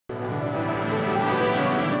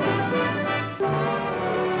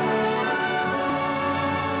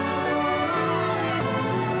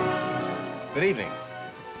Good evening.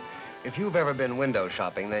 If you've ever been window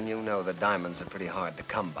shopping, then you know that diamonds are pretty hard to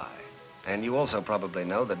come by. And you also probably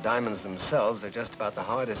know that diamonds themselves are just about the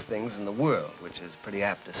hardest things in the world, which is a pretty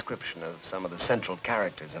apt description of some of the central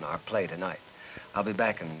characters in our play tonight. I'll be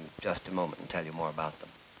back in just a moment and tell you more about them.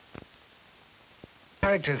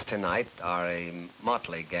 Characters tonight are a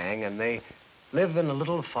motley gang, and they live in a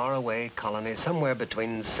little faraway colony somewhere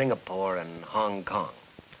between Singapore and Hong Kong.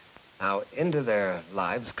 Now, into their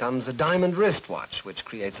lives comes a diamond wristwatch, which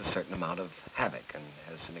creates a certain amount of havoc and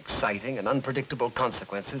has some exciting and unpredictable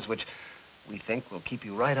consequences, which we think will keep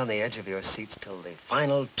you right on the edge of your seats till the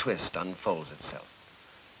final twist unfolds itself.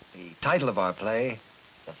 The title of our play,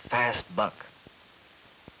 The Fast Buck.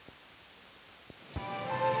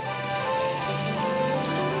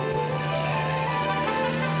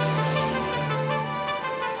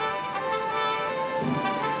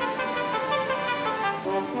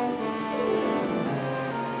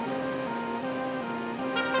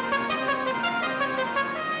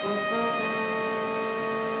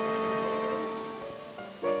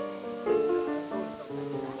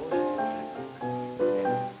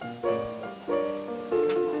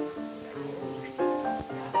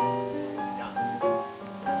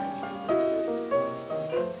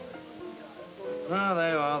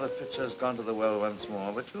 Gone to the well once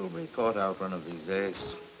more, but you'll be caught out one of these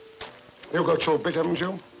days. You've got your bit, haven't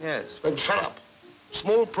you? Yes. Then shut up.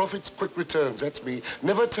 Small profits, quick returns, that's me.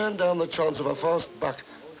 Never turn down the chance of a fast buck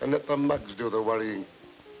and let the mugs do the worrying.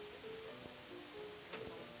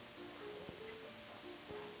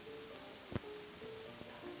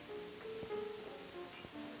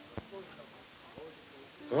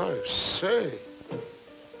 I say.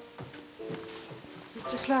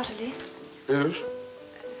 Mr. Slatterly? Yes?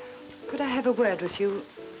 Could I have a word with you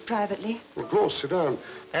privately? Of course, sit down.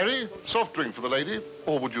 Harry, soft drink for the lady,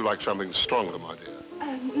 or would you like something stronger, my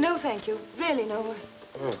dear? No, thank you. Really, no.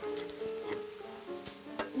 Oh.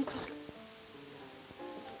 Mr.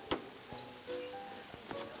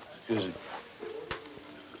 Excuse me.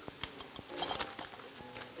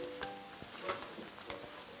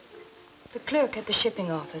 The clerk at the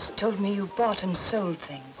shipping office told me you bought and sold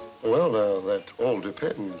things. Well, now, that all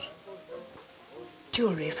depends.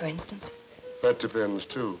 Jewelry, for instance. That depends,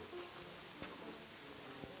 too.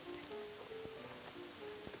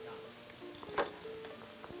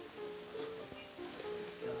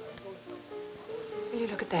 Will you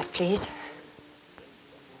look at that, please?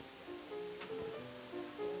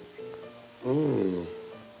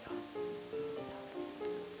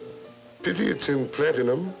 Pity it's in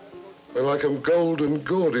platinum. They like 'em gold and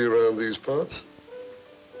gaudy around these parts.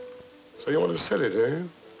 So you want to sell it, eh?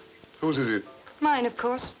 Whose is it? Mine, of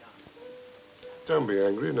course. Don't be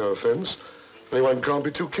angry, no offense. Anyone can't be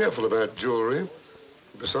too careful about jewelry.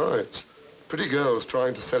 Besides, pretty girls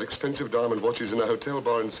trying to sell expensive diamond watches in a hotel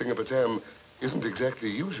bar in Singapore isn't exactly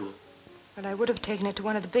usual. Well, I would have taken it to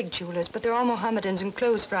one of the big jewelers, but they're all Mohammedans and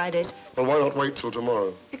close Fridays. Well, why not wait till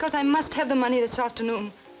tomorrow? Because I must have the money this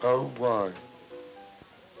afternoon. Oh, why?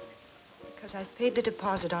 Because I've paid the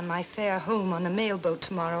deposit on my fare home on the mail boat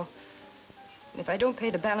tomorrow. And if I don't pay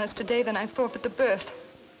the balance today, then I forfeit the berth.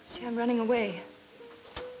 See, I'm running away.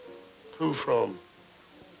 Who from?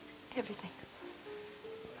 Everything.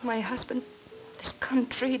 My husband, this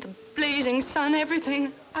country, the blazing sun,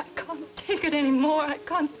 everything. I can't take it anymore. I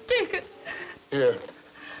can't take it. Here.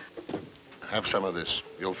 Have some of this.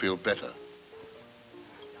 You'll feel better.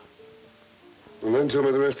 And then tell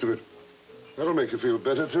me the rest of it. That'll make you feel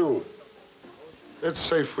better, too. It's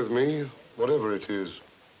safe with me, whatever it is.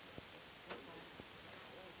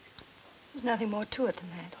 There's nothing more to it than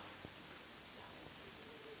that.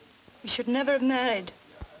 We should never have married.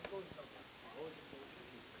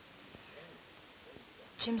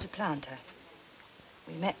 Jim's a planter.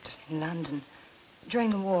 We met in London during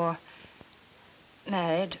the war.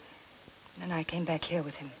 Married, and I came back here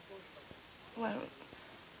with him. Well,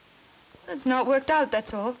 it's not worked out,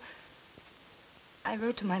 that's all. I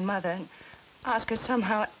wrote to my mother and asked her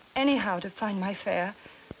somehow, anyhow, to find my fare.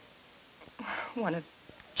 One of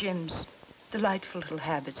Jim's delightful little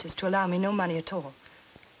habits is to allow me no money at all.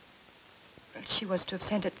 She was to have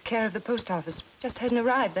sent it care of the post office. Just hasn't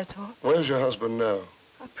arrived, that's all. Where's your husband now?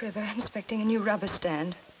 Upriver, inspecting a new rubber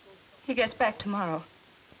stand. He gets back tomorrow.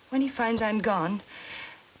 When he finds I'm gone,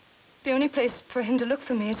 the only place for him to look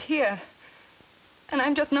for me is here. And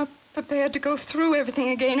I'm just not prepared to go through everything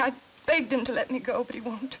again. I begged him to let me go, but he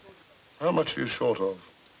won't. How much are you short of?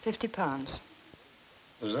 £50.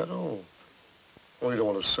 Is that all? Well, you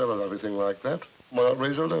don't want to sell it, everything like that. Why not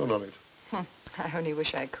raise a loan on it? I only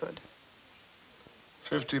wish I could.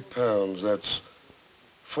 £50, that's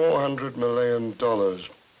 $400 million.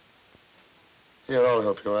 Here, I'll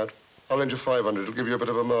help you out. I'll lend you 500. It'll give you a bit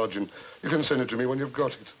of a margin. You can send it to me when you've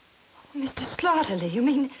got it. Mr. Slatterly, you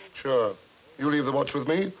mean... Sure. You leave the watch with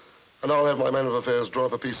me, and I'll have my man of affairs draw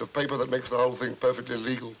up a piece of paper that makes the whole thing perfectly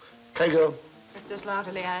legal. Kager? Mr.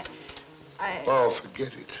 Slatterly, I... Oh,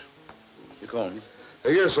 forget it. You call me?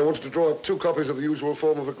 Yes, I wanted to draw up 2 copies of the usual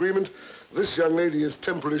form of agreement. This young lady is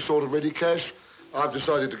temporarily short of ready cash. I've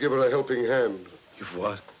decided to give her a helping hand. You've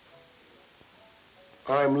what?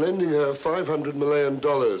 I'm lending her $500 million.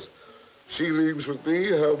 She leaves with me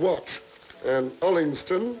her watch. And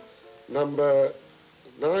Ollingston, number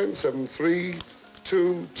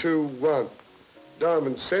 973221.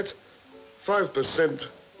 Diamond set, 5%,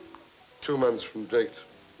 2 months from date.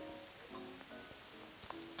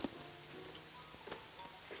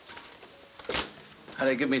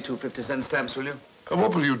 Harry, give me 2 50-cent stamps, will you? And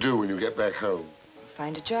what will you do when you get back home?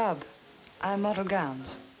 Find a job. I model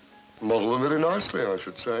gowns. Model them very nicely, I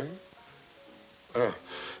should say.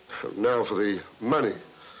 Now for the money.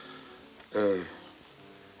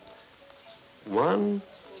 1,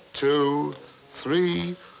 2,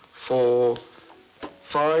 3, 4,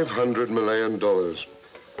 $500 million.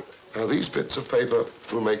 Now, these bits of paper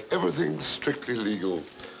will make everything strictly legal.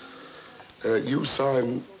 You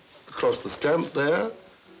sign across the stamp there,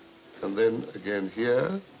 and then again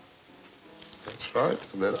here. That's right,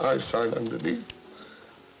 and then I sign underneath.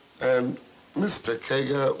 And Mr.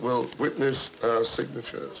 Kager will witness our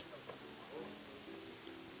signatures.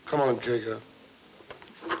 Come on, Kager.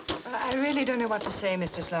 I really don't know what to say,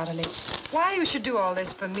 Mr. Slatterly. Why you should do all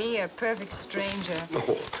this for me, a perfect stranger.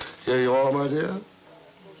 Oh, here you are, my dear.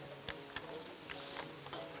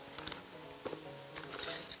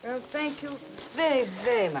 Well, thank you very,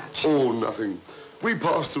 very much. Oh, nothing. We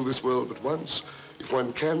pass through this world but once. If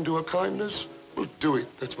one can do a kindness, well, do it.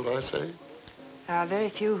 That's what I say. There are very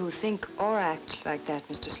few who think or act like that,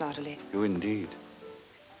 Mr. Slatterly. You indeed.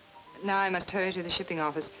 Now I must hurry to the shipping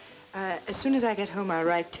office. As soon as I get home, I'll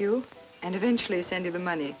write to you and eventually send you the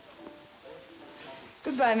money.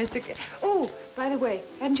 Goodbye, Mr. Oh, by the way,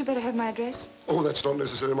 hadn't you better have my address? Oh, that's not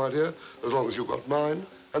necessary, my dear, as long as you've got mine,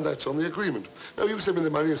 and that's on the agreement. Now, you send me the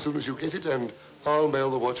money as soon as you get it, and I'll mail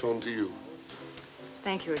the watch on to you.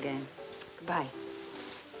 Thank you again. Goodbye.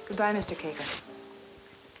 Goodbye, Mr. Kager.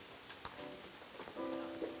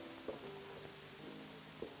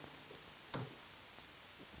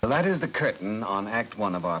 Well, that is the curtain on Act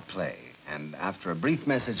 1 of our play. And after a brief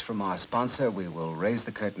message from our sponsor, we will raise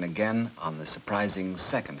the curtain again on the surprising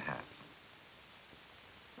second half.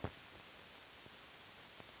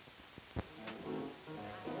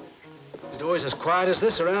 Is it always as quiet as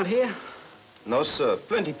this around here? No, sir.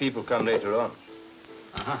 Plenty people come later on.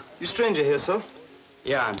 Uh-huh. You stranger here, sir?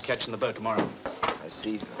 Yeah, I'm catching the boat tomorrow. I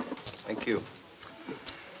see. Thank you.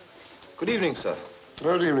 Good evening, sir.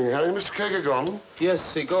 Good evening, Harry. Mr. Kager gone?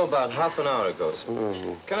 Yes, he go about half an hour ago, sir.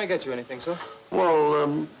 Oh. Can I get you anything, sir? Well,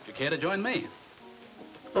 Would you care to join me?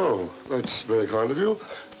 oh, that's very kind of you.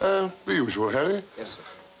 The usual, Harry. Yes, sir.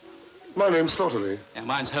 My name's Slotterly. Yeah,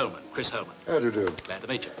 mine's Holman, Chris Holman. How do you do? Glad to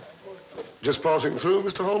meet you. Just passing through,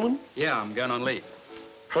 Mr. Holman? Yeah, I'm going on leave.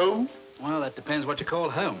 Home? Well, that depends what you call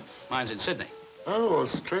home. Mine's in Sydney. Oh,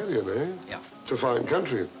 Australian, eh? Yeah. It's a fine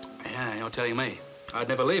country. Yeah, you're telling me. I'd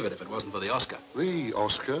never leave it if it wasn't for the Oscar. The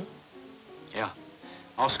Oscar? Yeah.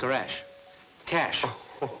 Oscar Ash. Cash.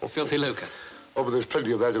 Filthy lucre. Oh, but there's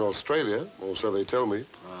plenty of that in Australia, or so they tell me.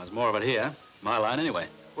 Well, there's more of it here. My line, anyway.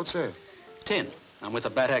 What's that? Tin. I'm with the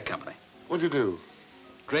Bat Egg Company. What do you do?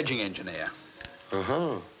 Dredging engineer.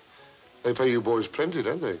 Uh-huh. They pay you boys plenty,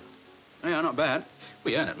 don't they? Yeah, not bad.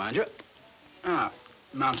 We earn it, mind you. Ah,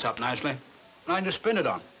 mounts up nicely. Nothing to spend it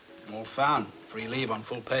on. All found. Free leave on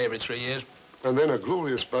full pay every 3 years. And then a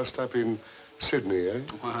glorious bust up in Sydney, eh?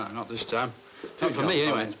 Well, not this time. Not for me,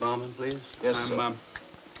 anyway. Barman, please. Yes, sir.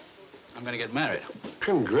 I'm going to get married.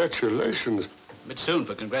 Congratulations. A bit soon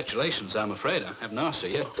for congratulations, I'm afraid. I haven't asked her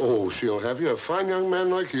yet. Oh, she'll have you. A fine young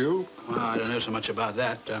man like you. Well, I don't know so much about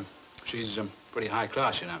that. She's pretty high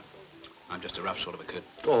class, you know. I'm just a rough sort of a kid.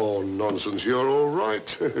 Oh, nonsense. You're all right.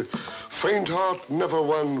 Faint heart never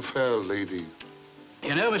won fair lady.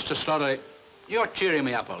 You know, Mr. Slaughter, you're cheering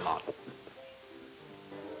me up a lot.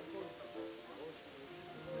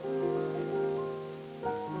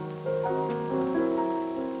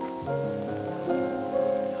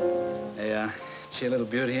 She a little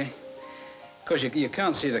beauty, eh? Of course, you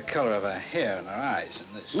can't see the color of her hair and her eyes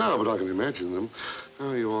in this. No, but I can imagine them.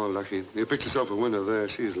 Oh, you are lucky. You picked yourself a winner there.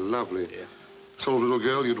 She's lovely. Yeah. Sort of little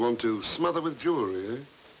girl you'd want to smother with jewelry, eh?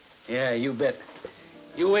 Yeah, you bet.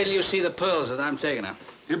 You wait till you see the pearls that I'm taking her.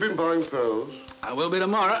 You've been buying pearls? I will be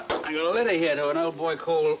tomorrow. I got a letter here to an old boy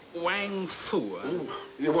called Wang Fu.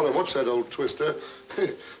 You want to watch that old twister?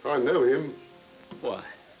 I know him. Why?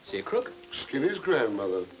 Is he a crook? Skinny's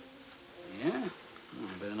grandmother. Yeah? Oh,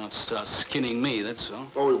 better not start skinning me, that's all.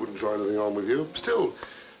 Oh, he wouldn't try anything on with you. Still,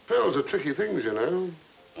 pearls are tricky things, you know.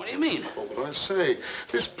 What do you mean? What would I say?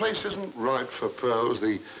 This place isn't right for pearls.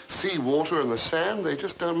 The sea water and the sand, they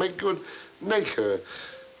just don't make good nacre.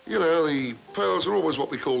 You know, the pearls are always what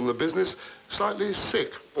we call in the business, slightly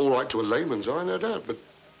sick. All right to a layman's eye, no doubt, but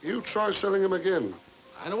you try selling them again.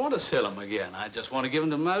 I don't want to sell them again. I just want to give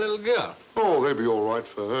them to my little girl. Oh, they'd be all right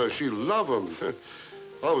for her. She'd love them.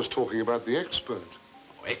 I was talking about the expert.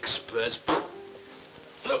 Oh, experts?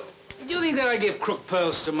 Look, do you think that I give crook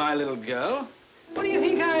pearls to my little girl? What do you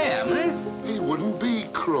think I am, eh? He wouldn't be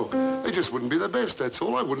crook. They just wouldn't be the best, that's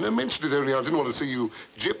all. I wouldn't have mentioned it, only I didn't want to see you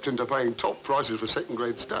gypped into paying top prices for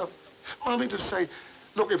second-grade stuff. I mean to say,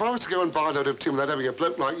 look, if I was to go and buy a load of tin without having a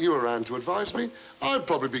bloke like you around to advise me, I'd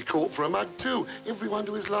probably be caught for a mug, too. Everyone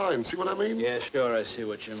to his line, see what I mean? Yeah, sure, I see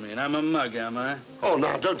what you mean. I'm a mug, am I? Oh,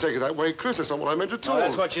 no, don't take it that way, Chris. That's not what I meant at all. Oh,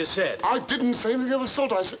 that's what you said. I didn't say anything of the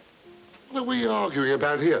sort. I said... What are we arguing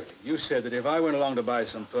about here? You said that if I went along to buy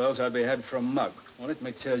some pearls, I'd be head for a mug. Well, let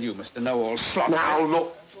me tell you, Mr. Know-All Slot. Now,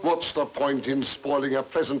 look, what's the point in spoiling a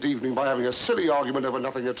pleasant evening by having a silly argument over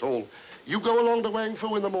nothing at all? You go along to Wang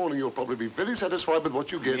Fu in the morning, you'll probably be very satisfied with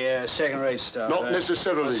what you get. Yeah, second-rate stuff. Not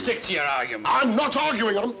necessarily. Well, stick to your argument. I'm not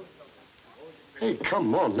arguing, I'm... Hey,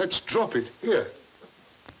 come on, let's drop it. Here.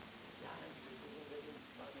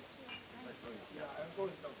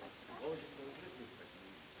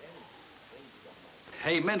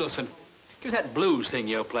 Hey, Mendelssohn, give us that blues thing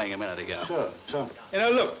you were playing a minute ago. Sir. You know,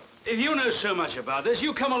 look, if you know so much about this,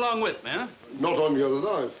 you come along with me, huh? Not on your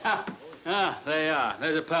life. There you are.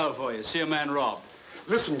 There's a pal for you. See a man robbed.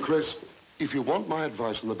 Listen, Chris, if you want my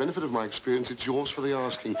advice and the benefit of my experience, it's yours for the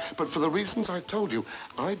asking. But for the reasons I told you,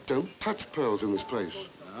 I don't touch pearls in this place.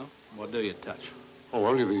 No? What do you touch? Oh,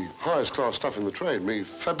 only the highest class stuff in the trade. Me,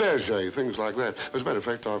 Fabergé, things like that. As a matter of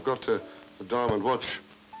fact, I've got a diamond watch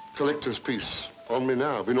collector's piece on me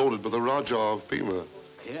now. Been ordered by the Rajah of Bima.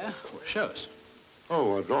 Yeah? Well, show us.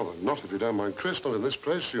 Oh, I'd rather not, if you don't mind, Chris. Not in this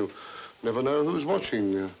place. You'll never know who's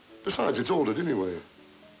watching. Besides, it's ordered anyway.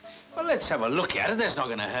 Well, let's have a look at it. That's not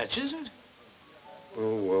going to hurt you, is it?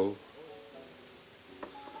 Oh, well.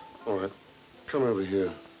 All right. Come over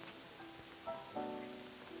here.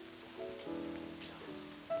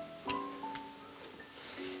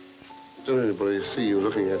 Don't anybody see you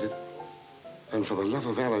looking at it. And for the love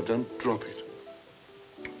of Allah, don't drop it.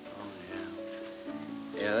 Oh,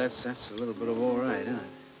 yeah. Yeah, that's a little bit of all right, isn't it?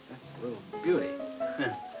 That's a little beauty.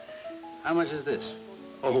 How much is this?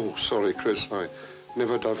 Oh, sorry, Chris. I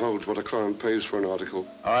never divulge what a client pays for an article.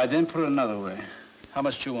 All right, then put it another way. How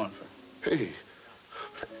much do you want for it? Hey,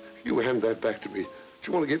 you hand that back to me. Do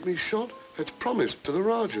you want to get me shot? That's promised to the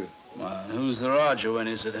Rajah. Well, who's the Rajah when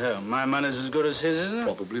he's at home? My money's as good as his, isn't it?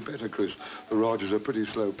 Probably better, Chris. The Rajah's a pretty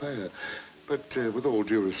slow payer. But with all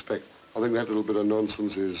due respect, I think that little bit of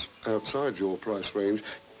nonsense is outside your price range.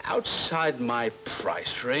 Outside my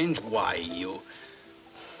price range? Why, you...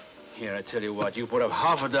 Here, I tell you what, you put up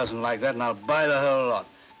half a dozen like that and I'll buy the whole lot.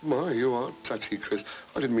 My, you are touchy, Chris.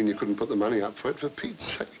 I didn't mean you couldn't put the money up for it, for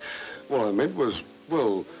Pete's sake. What I meant was,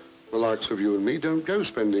 well, the likes of you and me don't go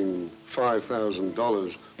spending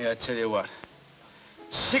 $5,000. Yeah, I tell you what,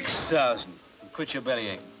 6,000. Quit your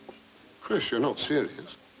bellyaching. Chris, you're not serious.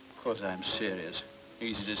 Of course I'm serious.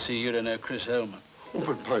 Easy to see you to know Chris Hellman. Oh,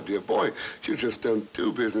 but my dear boy, you just don't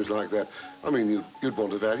do business like that. I mean, you'd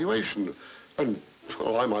want a valuation. And,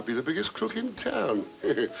 well, I might be the biggest crook in town.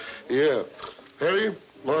 Yeah. Harry,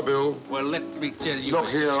 my bill. Well, let me tell you... Look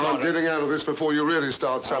Mr. here, I'm Slaughter. getting out of this before you really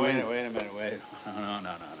start something. Wait a minute.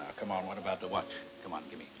 No. Come on, what about the watch? Come on,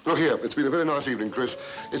 give me. Look here, it's been a very nice evening, Chris.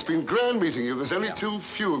 It's been grand meeting you. There's only Yeah. too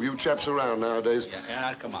few of you chaps around nowadays.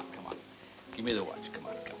 Yeah, come on. Give me the watch, come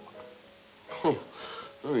on.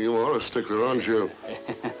 Oh, you are a stickler, aren't you?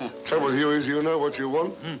 Trouble with you is you know what you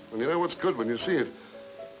want, and you know what's good when you see it.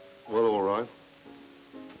 Well, all right.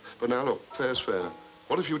 But now, look, fair's fair.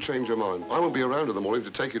 What if you change your mind? I won't be around in the morning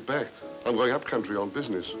to take it back. I'm going up country on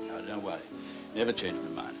business. No, don't worry. Never change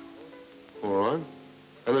my mind. All right.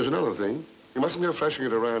 And there's another thing. You mustn't go flashing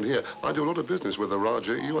it around here. I do a lot of business with the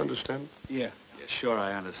Rajah, you understand? Yeah, sure,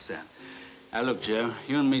 I understand. Now, look, Joe,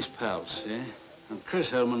 you and me's pals, yeah? And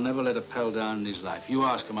Chris Hellman never let a pal down in his life. You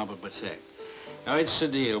ask him up and protect. Now, it's the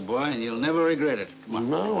deal, boy, and you'll never regret it. Come on.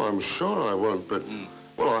 No, I'm sure I won't, but...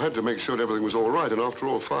 Well, I had to make sure that everything was all right, and after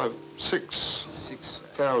all,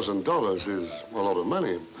 $6,000 is a lot of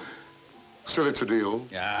money. Still, it's a deal.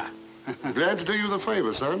 Yeah. Glad to do you the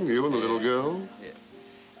favor, son, you and the little girl. Yeah.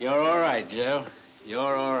 You're all right, Joe.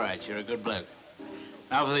 You're all right. You're a good bloke.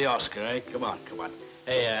 Now for the Oscar, eh? Come on, come on.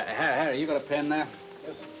 Hey, Harry, you got a pen there?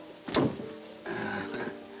 Yes.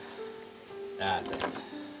 Thanks.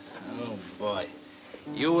 Oh, boy.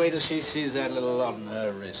 You wait till she sees that little lot on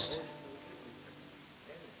her wrist.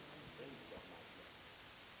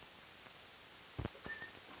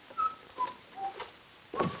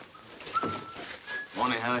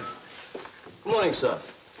 Morning, Harry. Good morning, sir.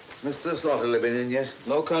 Mr. Slaughter been in yet?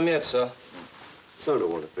 No come yet, sir. Soda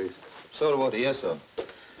water, please. Soda water, yes, sir.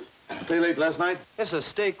 Stay late last night? Yes, sir.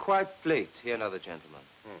 Stay quite late. Here, another gentleman.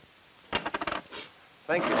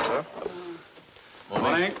 Thank you, sir.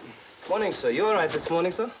 Morning. Morning, sir. You all right this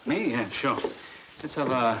morning, sir? Me? Yeah, sure. Let's have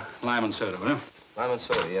a lime and soda, will you? Lime and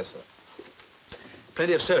soda, yes, sir.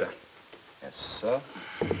 Plenty of soda. Yes, sir.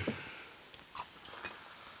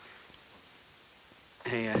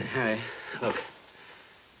 Hey, Harry, look.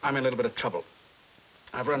 I'm in a little bit of trouble.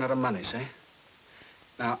 I've run out of money, see?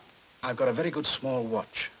 Now, I've got a very good small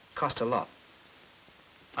watch. Cost a lot.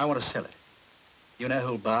 I want to sell it. You know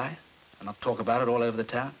who'll buy? And I'll talk about it all over the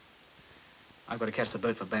town. I've got to catch the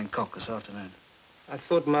boat for Bangkok this afternoon. I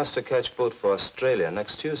thought Master catch boat for Australia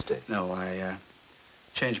next Tuesday. No, I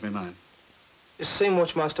changed my mind. The same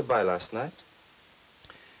watch Master buy last night?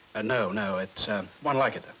 No, it's one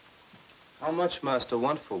like it, though. How much Master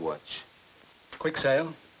want for watch? Quick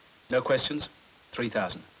sale, no questions,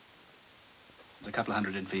 3,000. There's a couple of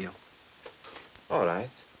hundred in for you. All right.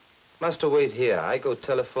 Master wait here. I go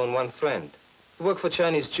telephone one friend. He work for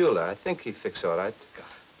Chinese jeweler. I think he fix all right.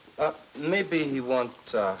 Maybe he want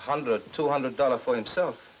 $100, $200 for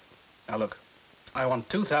himself. Now, look, I want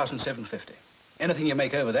 2,750. Anything you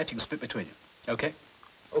make over that, you can split between you. Okay?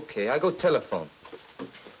 Okay, I go telephone.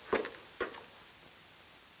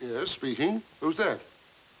 Yes, speaking. Who's that?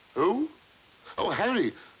 Who? Oh,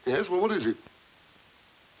 Harry. Yes, well, what is it?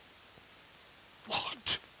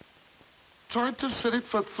 What? Tried to sell it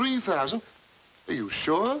for 3,000? Are you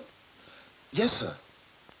sure? Yes, sir.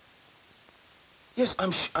 Yes,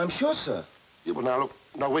 I'm sure, sir. Yeah, well, now, look.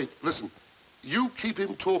 Now, wait, listen. You keep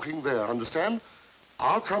him talking there, understand?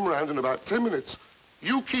 I'll come round in about 10 minutes.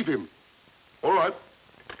 You keep him. All right.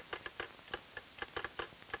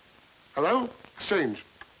 Hello? Exchange.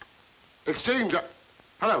 Exchange.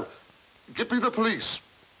 Hello. Get me the police.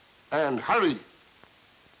 And hurry.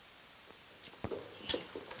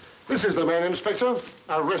 This is the man, Inspector.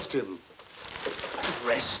 Arrest him.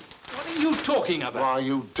 Arrest? What are you talking about? Why,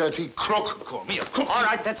 you dirty crook. Call me a crook. All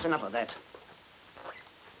right, that's enough of that.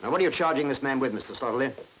 Now, what are you charging this man with, Mr.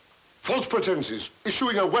 Slaughter? False pretenses.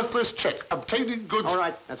 Issuing a worthless check. Obtaining goods. All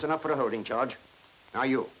right, that's enough for a holding charge. Now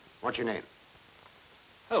you, what's your name?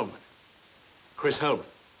 Holman. Chris Holman.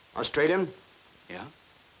 Australian? Yeah?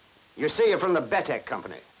 You say you're from the Batak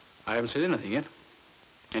Company. I haven't said anything yet.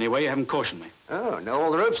 Anyway, you haven't cautioned me. Oh, know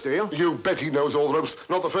all the ropes, do you? You bet he knows all the ropes.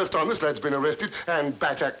 Not the first time this lad's been arrested. And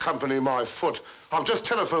Batak Company, my foot. I've just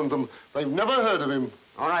telephoned them. They've never heard of him.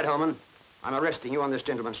 All right, Holman. I'm arresting you on this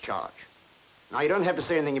gentleman's charge. Now, you don't have to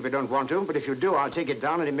say anything if you don't want to, but if you do, I'll take it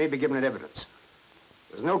down and it may be given as evidence.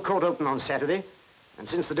 There's no court open on Saturday, and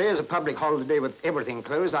since the day is a public holiday with everything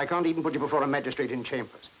closed, I can't even put you before a magistrate in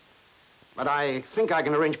chambers. But I think I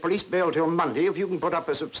can arrange police bail till Monday if you can put up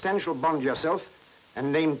a substantial bond yourself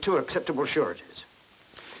and name 2 acceptable sureties.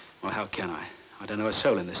 Well, how can I? I don't know a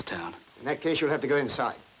soul in this town. In that case, you'll have to go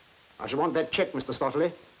inside. I shall want that check, Mr. Slaughter.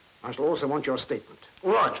 I shall also want your statement.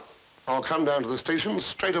 All right. I'll come down to the station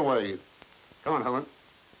straight away. Come on, Holman.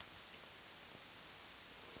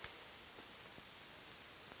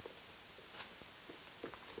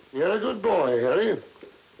 You're a good boy, Harry.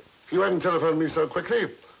 If you hadn't telephoned me so quickly,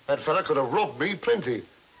 that fella could have robbed me plenty.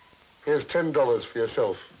 Here's $10 for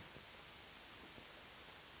yourself.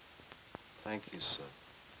 Thank you, sir.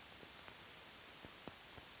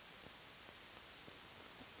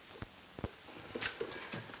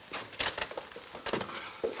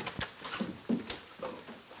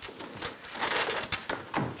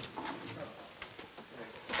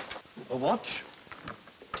 A watch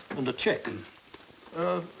and a check.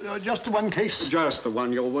 Just the one case? Just the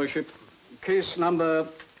one, Your Worship. Case number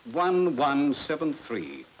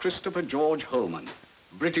 1173, Christopher George Holman.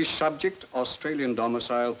 British subject, Australian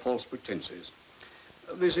domicile, false pretenses.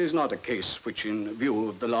 This is not a case which, in view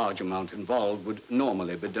of the large amount involved, would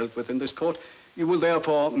normally be dealt with in this court. You will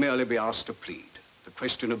therefore merely be asked to plead. The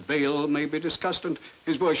question of bail may be discussed, and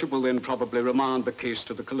His Worship will then probably remand the case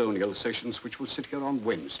to the colonial sessions, which will sit here on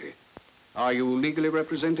Wednesday. Are you legally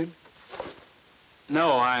represented?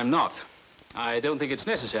 No, I'm not. I don't think it's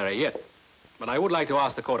necessary yet. but I would like to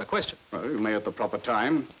ask the court a question. Well, you may at the proper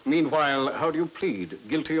time. Meanwhile, how do you plead?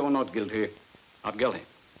 Guilty or not guilty? Not guilty.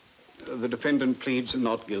 The defendant pleads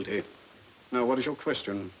not guilty. Now, what is your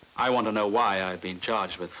question? I want to know why I've been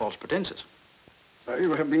charged with false pretenses.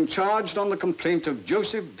 You have been charged on the complaint of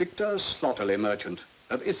Joseph Victor Slotterly, merchant,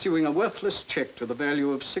 of issuing a worthless check to the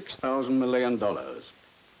value of $6,000 million.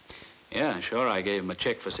 Yeah, sure, I gave him a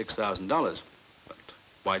check for $6,000. But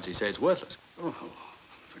why does he say it's worthless? Oh,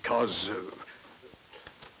 because...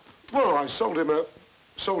 Well, I sold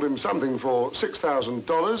him something for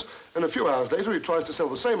 $6,000, and a few hours later he tries to sell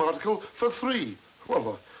the same article for $3,000.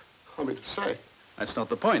 Well, I mean to say. That's not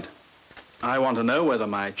the point. I want to know whether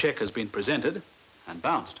my check has been presented and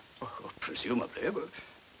bounced. Oh, presumably, but...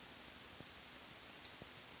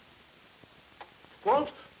 What?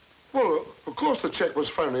 Well, of course the check was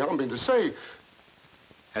phony, I mean to say.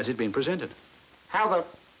 Has it been presented? How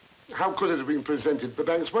could it have been presented? The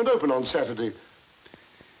banks weren't open on Saturday.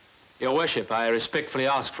 Your Worship, I respectfully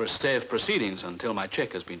ask for a stay of proceedings until my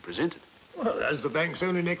check has been presented. Well, as the bank's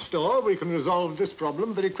only next door, we can resolve this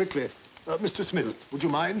problem very quickly. Mr. Smith, would you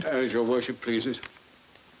mind? As your worship pleases.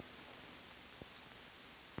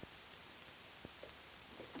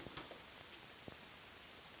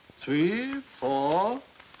 $3, $4,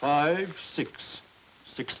 $5, $6.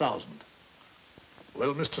 6,000.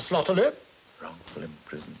 Well, Mr. Slotterly? Wrongful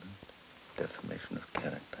imprisonment, defamation of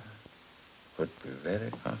character, would be very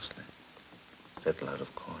costly. Settle out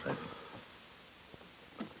of court, I think.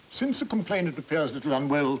 Since the complainant appears a little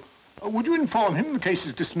unwell, would you inform him the case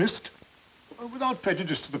is dismissed? Without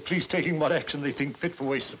prejudice to the police taking what action they think fit for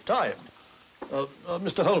waste of time.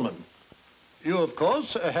 Mr. Holman, you, of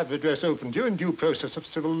course, have the address open to you in due process of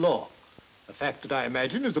civil law. A fact that I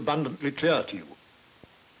imagine is abundantly clear to you.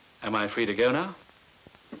 Am I free to go now?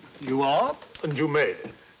 You are, and you may.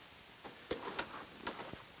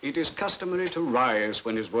 It is customary to rise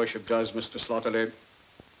when his worship does, Mr. Slotterly.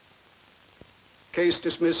 Case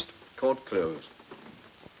dismissed, court closed.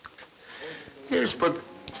 Yes, but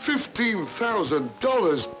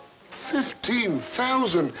 $15,000.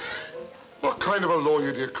 15,000. What kind of a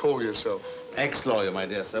lawyer do you call yourself? Ex-lawyer, my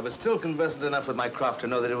dear sir, but still conversant enough with my craft to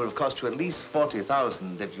know that it would have cost you at least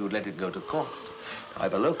 40,000 if you'd let it go to court.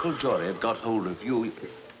 If a local jury had got hold of you...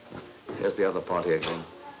 Here's the other party again.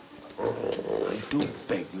 I do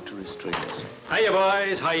beg you to restrain us. Hiya,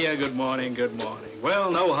 boys. Hiya. Good morning. Good morning.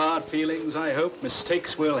 Well, no hard feelings, I hope.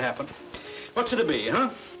 Mistakes will happen. What's it to be, huh?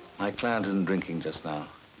 My client isn't drinking just now.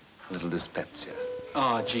 A little dyspepsia.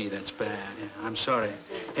 Oh, gee, that's bad. Yeah, I'm sorry.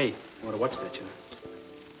 Hey, you want to watch that, you know?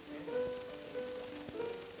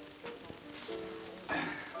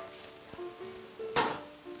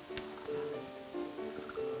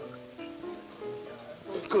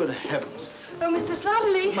 Good heavens. Oh, Mr.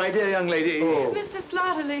 Slotterly. My dear young lady. Oh. Mr.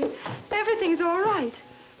 Slotterly, everything's all right.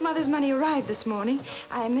 Mother's money arrived this morning.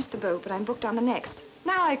 I missed the boat, but I'm booked on the next.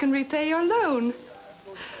 Now I can repay your loan.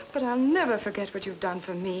 But I'll never forget what you've done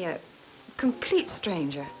for me, a complete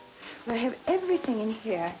stranger. I have everything in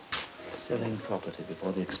here. Selling property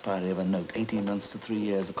before the expiry of a note, 18 months to 3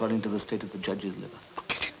 years, according to the state of the judge's liver.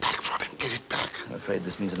 Get it back from him. Get it back. I'm afraid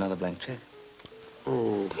this means another blank check.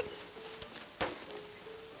 Oh.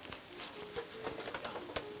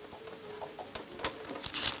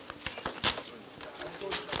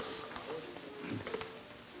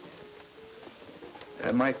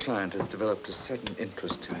 My client has developed a sudden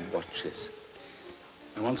interest in watches.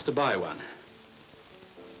 And wants to buy one.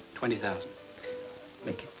 20,000.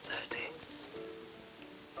 Make it 30.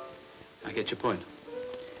 I get your point.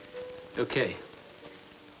 Okay.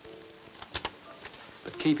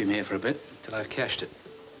 But keep him here for a bit till I've cashed it.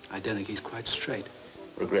 I don't think he's quite straight.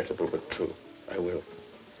 Regrettable, but true. I will.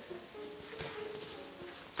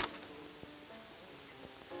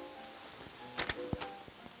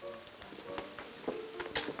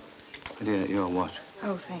 Dear, your watch.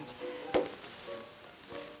 Oh, thanks.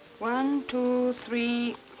 1, 2,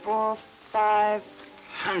 3, 4,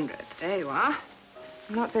 500. There you are.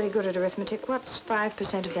 I'm not very good at arithmetic. What's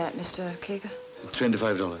 5% of that, Mr. Kager?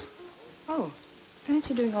 $25. Oh,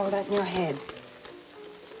 fancy doing all that in your head.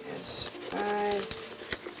 Yes,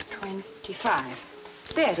 5.25.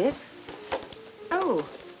 There it is. Oh,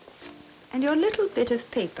 and your little bit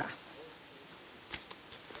of paper.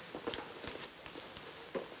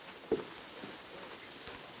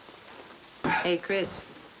 Hey, Chris,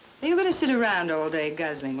 are you going to sit around all day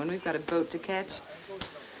guzzling when we've got a boat to catch?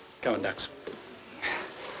 Come on, ducks.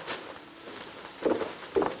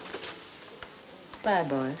 Bye,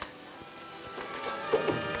 boys.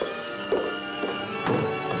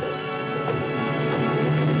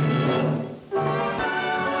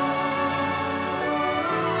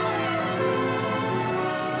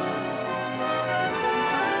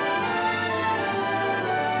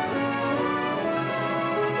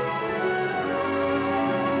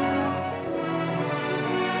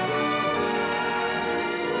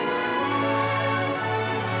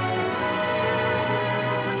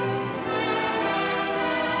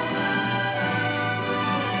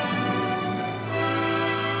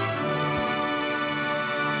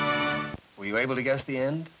 you able to guess the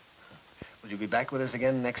end? Will you be back with us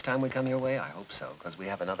again next time we come your way? I hope so, because we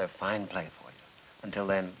have another fine play for you. Until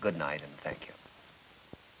then, good night and thank you.